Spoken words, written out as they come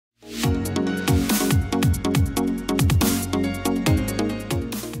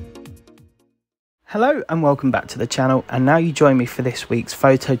Hello and welcome back to the channel, and now you join me for this week's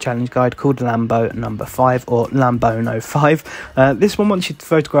photo challenge guide called Lambo5 or LAMBONO5. This one wants you to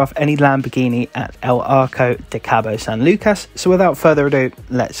photograph any Lamborghini at ElArcoDeCaboSanLucas. So without further ado,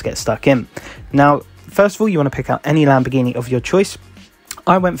 let's get stuck in. Now, first of all, you want to pick out any Lamborghini of your choice.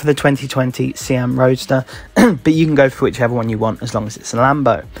 I went for the 2020 Siam Roadster, but you can go for whichever one you want as long as it's a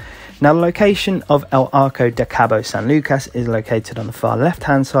Lambo. Now, the location of ElArcoDeCaboSanLucas is located on the far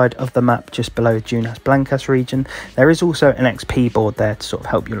left-hand side of the map, just below Junas Blancas region. There is also an XP board there to sort of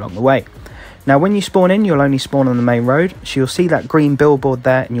help you along the way. Now, when you spawn in, you'll only spawn on the main road, so you'll see that green billboard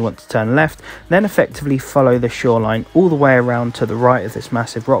there and you want to turn left, then effectively follow the shoreline all the way around to the right of this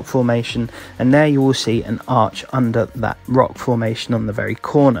massive rock formation, and there you will see an arch under that rock formation on the very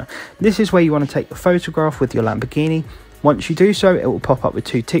corner. This is where you want to take the photograph with your Lamborghini. Once you do so, it will pop up with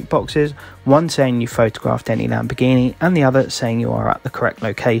two tick boxes, one saying you photographed any Lamborghini and the other saying you are at the correct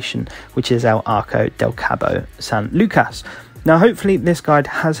location, which is ElArcoDeCaboSanLucas. Now, hopefully this guide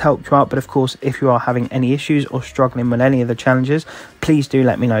has helped you out, but of course, if you are having any issues or struggling with any of the challenges, please do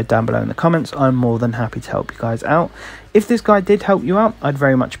let me know down below in the comments. I'm more than happy to help you guys out. If this guide did help you out, I'd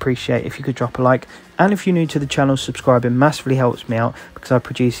very much appreciate if you could drop a like, and if you're new to the channel, subscribing massively helps me out because I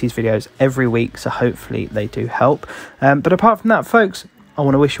produce these videos every week, so hopefully they do help. But apart from that, folks, I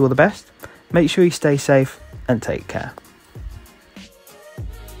want to wish you all the best. Make sure you stay safe and take care.